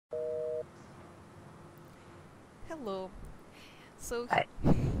Hello. So Hi.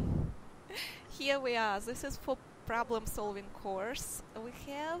 here we are. This is for problem solving course we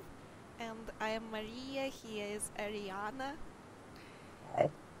have, and I am Maria. Here is Ariana. Hi.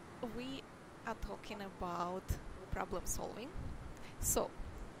 We are talking about problem solving. So,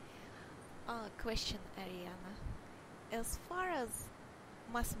 question, Ariana. As far as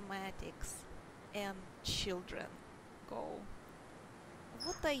mathematics and children go,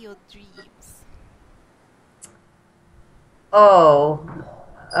 what are your dreams? Oh,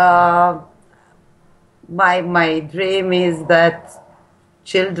 uh, my dream is that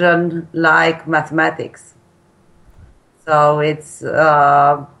children like mathematics. So it's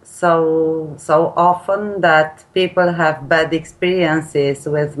so often that people have bad experiences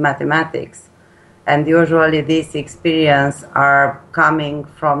with mathematics, and usually these experiences are coming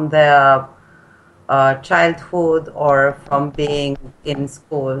from their childhood or from being in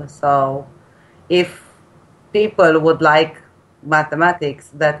school. So if people would like mathematics,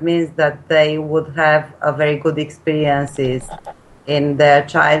 that means that they would have a very good experiences in their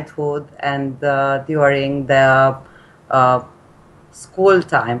childhood and during their uh, school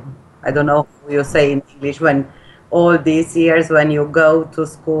time. I don't know how you say in English when all these years when you go to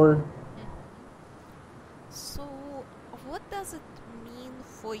school. Mhm. So, what does it mean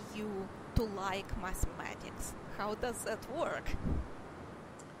for you to like mathematics? How does that work?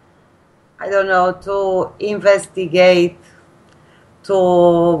 I don't know, to investigate, to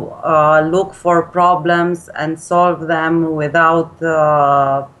look for problems and solve them without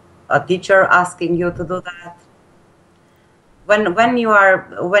a teacher asking you to do that. When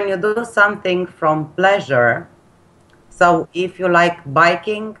you do something from pleasure, so if you like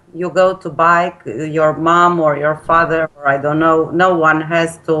biking, you go to bike, your mom or your father or I don't know, no one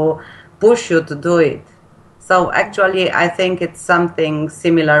has to push you to do it. So actually I think it's something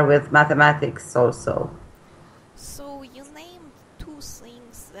similar with mathematics also. So, you named two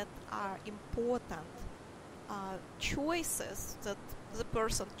things that are important, choices that the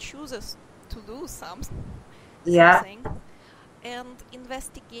person chooses to do Yeah. something, and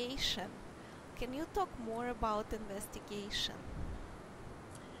investigation. Can you talk more about investigation?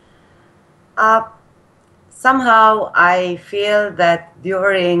 Uh, Somehow I feel that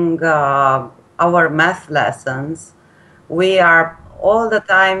during our math lessons, we are all the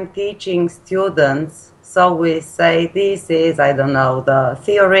time teaching students. So we say, this is, I don't know, the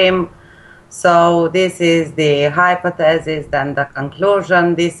theorem. So this is the hypothesis, then the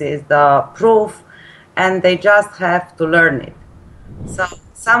conclusion, this is the proof, and they just have to learn it. So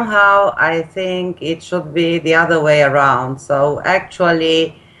somehow I think it should be the other way around. So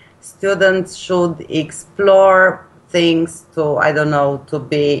actually, students should explore things to, I don't know, to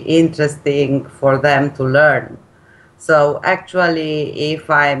be interesting for them to learn. So actually, if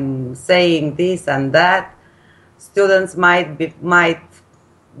I'm saying this and that, students might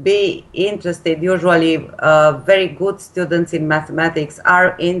be interested. Usually, very good students in mathematics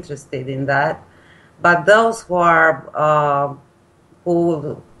are interested in that, but those who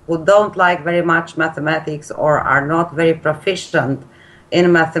don't like very much mathematics or are not very proficient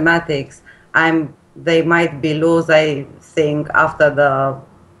in mathematics, they might be lose, I think, after the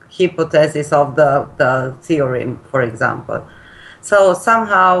hypothesis of the theorem, for example. So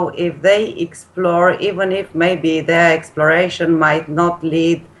somehow, if they explore, even if maybe their exploration might not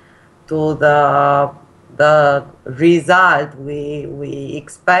lead to the result we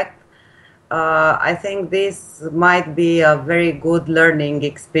expect, I think this might be a very good learning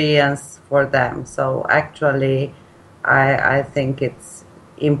experience for them. So actually, I think it's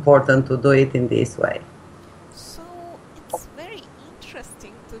important to do it in this way. So it's very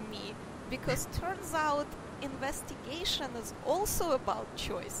interesting to me because turns out investigation is also about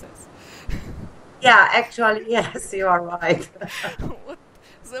choices. Yeah, actually, yes, you are right. What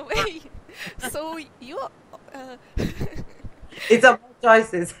the way? So you uh, It's about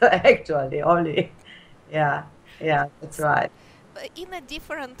choices, actually, only. Yeah, yeah, that's right. in a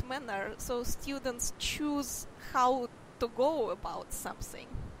different manner. So students choose how to go about something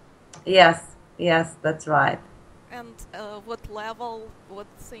Yes, yes, that's right. and what level, what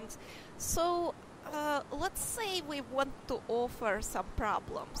things. So let's say we want to offer some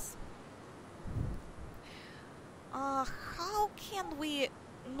problems. How can we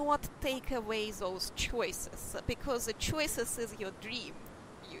not take away those choices? Because the choices is your dream.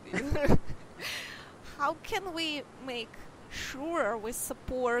 How can we make sure we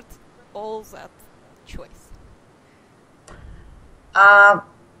support all that choice? Uh,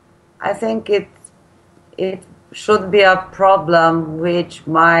 I think it should be a problem which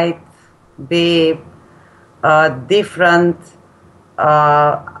might be different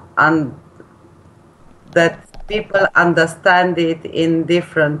and that people understand it in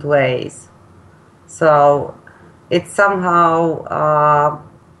different ways. So it's somehow,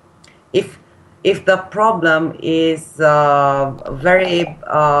 if the problem is very,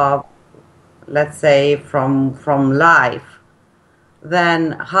 let's say, from life,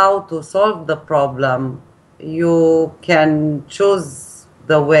 then how to solve the problem, you can choose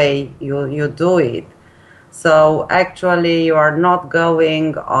the way you do it. So actually you are not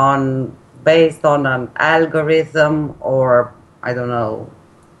going on based on an algorithm or, I don't know,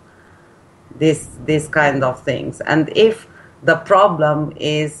 this kind of things. And if the problem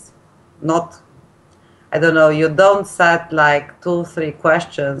is not, I don't know, you don't set like 2-3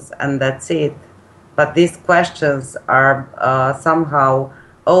 questions and that's it, but these questions are somehow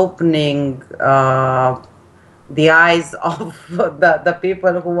opening the eyes of the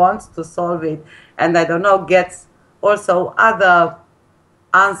people who wants to solve it, and I don't know, gets also other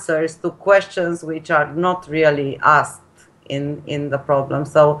answers to questions which are not really asked in the problem.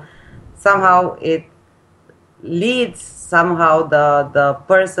 So somehow it leads somehow the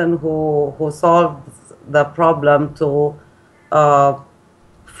person who solves the problem to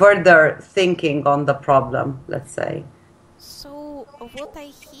further thinking on the problem, let's say. So what I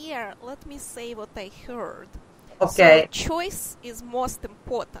hear, let me say what I heard. Okay. So choice is most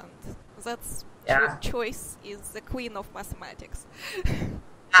important. That's choice is the queen of mathematics.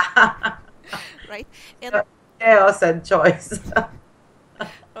 Right? And chaos and choice.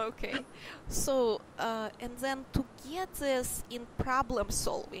 okay. So and then to get this in problem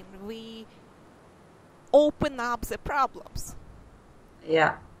solving, we open up the problems.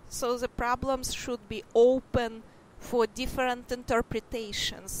 Yeah. So the problems should be open for different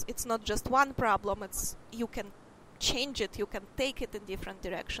interpretations. It's not just one problem, it's you can change it, you can take it in different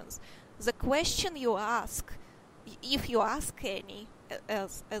directions. The question you ask, if you ask any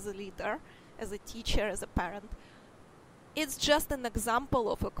as a leader, as a teacher, as a parent, it's just an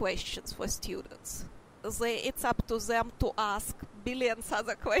example of a questions for students. It's up to them to ask billions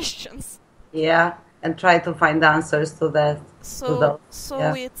other questions. Yeah, and try to find answers to that. So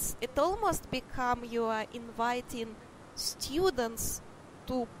it almost become you are inviting students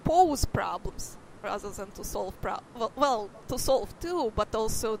to pose problems rather than to solve to solve too, but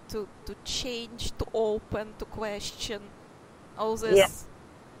also to change, to open, to question all this.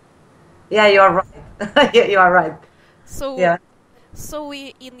 Yeah, you are right. You are right. So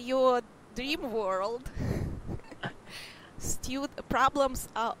in your dream world, problems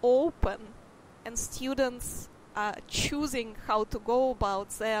are open, and students are choosing how to go about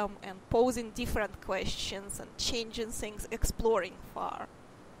them and posing different questions and changing things, exploring far.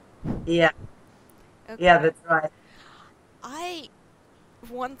 Yeah. Okay. Yeah, that's right. I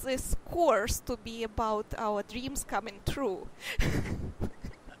want this course to be about our dreams coming true.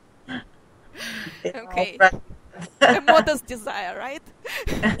 Okay. A modest desire, right?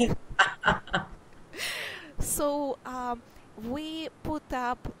 So we put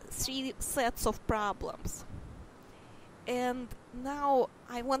up 3 sets of problems, and now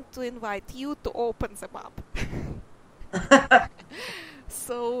I want to invite you to open them up.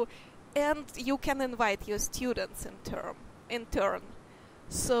 So, and you can invite your students in turn.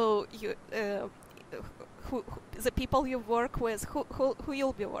 So you, the people you work with, who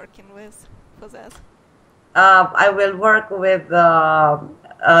you'll be working with for this? I will work with a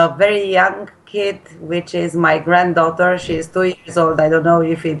very young kid, which is my granddaughter. She's 2 years old. I don't know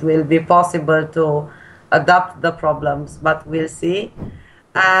if it will be possible to adapt the problems, but we'll see.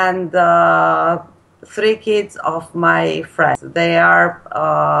 And 3 kids of my friends. They are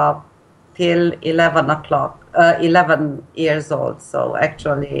till 11 years old. So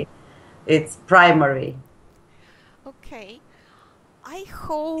actually, it's primary. Okay. I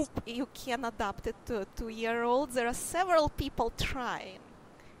hope you can adapt it to a 2-year-old. There are several people trying.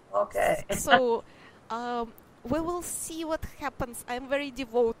 Okay. So we will see what happens. I'm very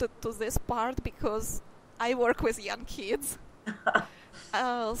devoted to this part because I work with young kids.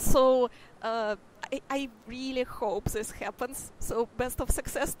 So I really hope this happens. So best of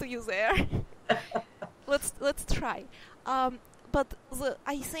success to you there. Let's try. But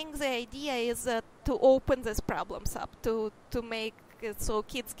I think the idea is to open these problems up, to make it so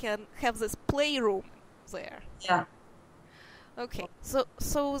kids can have this playroom there. Yeah. Okay. So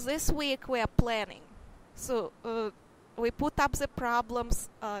this week we are planning. So we put up the problems.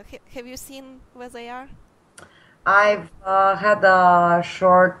 Have you seen where they are? I've had a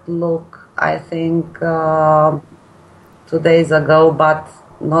short look, I think, 2 days ago, but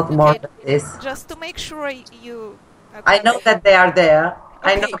not more than this. Just to make sure you... Okay. I know that they are there.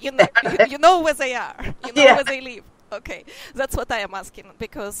 Okay, I know you know where they are. You know where they live. Okay, that's what I am asking,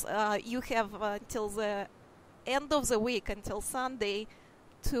 because you have until the end of the week until Sunday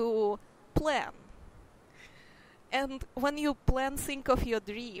to plan. And when you plan, think of your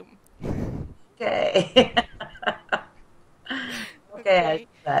dream. Okay. Okay, I Okay? do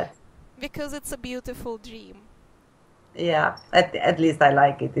that. Because it's a beautiful dream. Yeah, at least I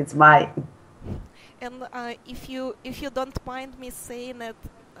like it. It's mine. And if you don't mind me saying it,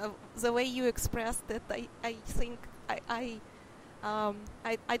 the way you expressed it, I think I'd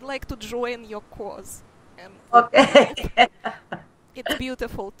like to join your cause, and Okay. it's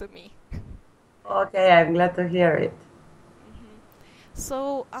beautiful to me. Okay, I'm glad to hear it. Mhm.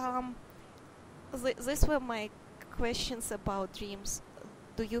 So these were my questions about dreams.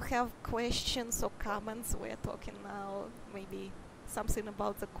 Do you have questions or comments? We're talking now, maybe something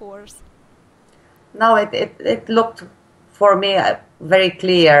about the course. No, it looked for me very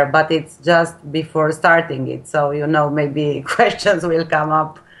clear, but it's just before starting it. So, maybe questions will come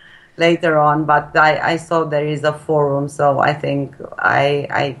up later on. But I saw there is a forum, so I think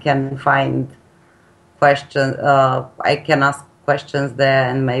I can find questions. I can ask questions there,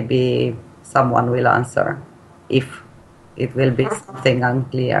 and maybe someone will answer if it will be something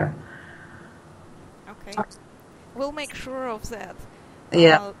unclear. Okay, we'll make sure of that.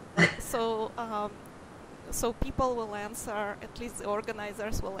 Yeah. So so people will answer, at least the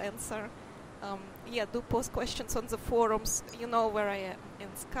organizers will answer. Yeah, do post questions on the forums. You know where I am in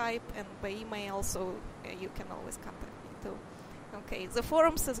Skype and by email, so you can always contact me too. Okay, the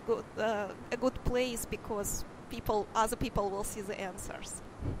forums is good, a good place because other people will see the answers.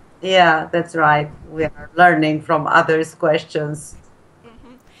 Yeah, that's right. We are learning from others' questions.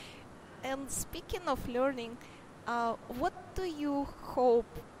 Hmm. And speaking of learning, what do you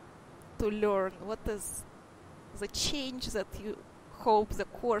hope to learn? What is the change that you hope the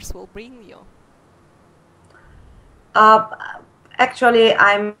course will bring you? Uh, Actually,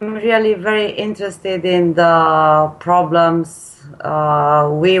 I'm really very interested in the problems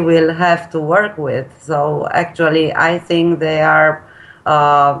we will have to work with. So actually, I think they are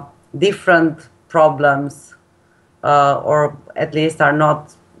different problems, or at least are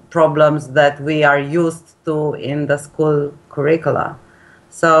not problems that we are used to in the school curricula.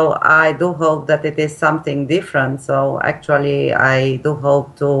 So I do hope that it is something different. So actually, I do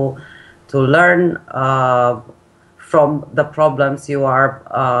hope to learn from the problems you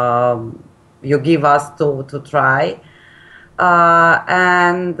give us to try.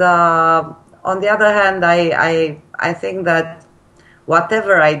 And on the other hand, I think that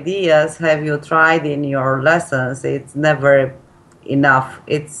whatever ideas have you tried in your lessons, it's never enough.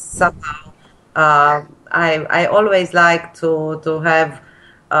 It's somehow I always like to have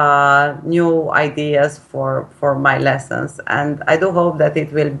new ideas for my lessons, and I do hope that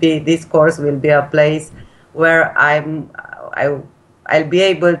this course will be a place where I I'll be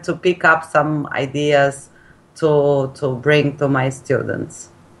able to pick up some ideas to bring to my students.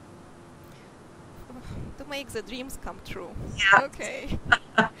 To make the dreams come true. Yeah. Okay.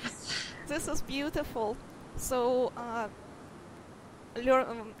 This is beautiful. So,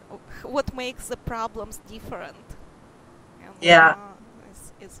 learn what makes the problems different, and Yeah.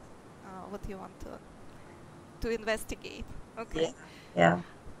 is what you want to investigate. Yeah. Okay. Yeah.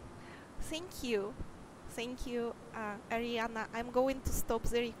 Thank you, Ariana. I'm going to stop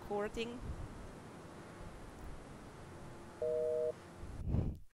the recording.